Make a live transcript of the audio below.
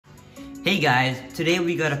Hey guys, today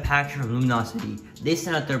we got a package from Lumoonosity. They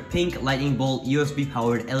sent out their pink lightning bolt USB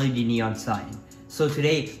powered LED neon sign. So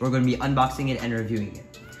today we're going to be unboxing it and reviewing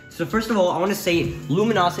it. So first of all, I want to say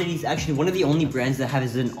Lumoonosity is actually one of the only brands that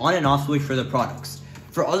has an on and off switch for their products.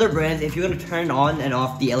 For other brands, if you're going to turn on and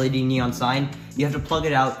off the LED neon sign, you have to plug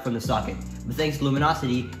it out from the socket. But thanks to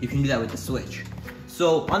Lumoonosity, you can do that with the switch.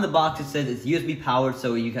 So on the box it says it's USB powered,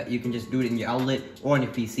 so you can just do it in your outlet or on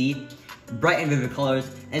your PC. Bright and vivid colors,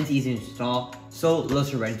 and it's easy to install, so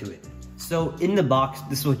let's get right into it. So in the box,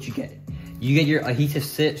 this is what you get. You get your adhesive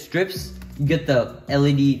strips, you get the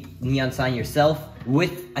LED neon sign yourself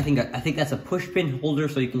with, I think that's a push pin holder,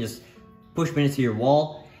 so you can just push pin it to your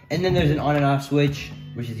wall. And then there's an on and off switch,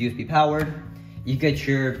 which is USB powered. You get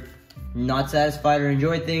your not satisfied or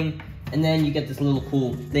enjoy thing, and then you get this little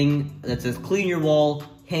cool thing that says clean your wall,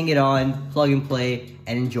 hang it on, plug and play,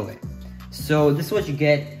 and enjoy. So this is what you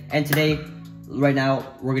get, and today, right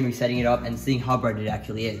now, we're gonna be setting it up and seeing how bright it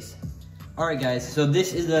actually is. Alright guys, so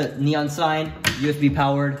this is the neon sign, USB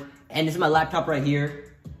powered, and this is my laptop right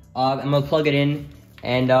here. I'm gonna plug it in,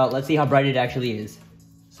 and let's see how bright it actually is.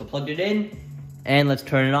 So plugged it in, and let's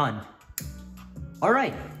turn it on.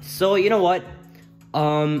 Alright, so you know what?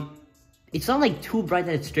 It's not like too bright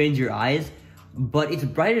that it strains your eyes, but it's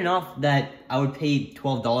bright enough that I would pay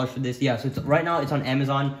 $12 for this. Yeah, so right now it's on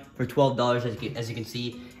Amazon for $12 as you can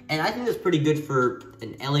see. And I think that's pretty good for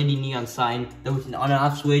an LED neon sign that with an on and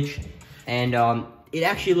off switch. And it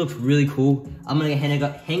actually looks really cool. I'm gonna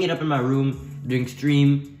hang it up in my room during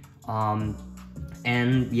stream.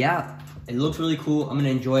 And yeah, it looks really cool. I'm gonna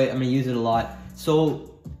enjoy it, I'm gonna use it a lot.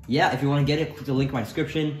 So yeah, if you wanna get it, click the link in my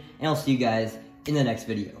description, and I'll see you guys in the next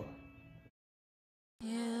video.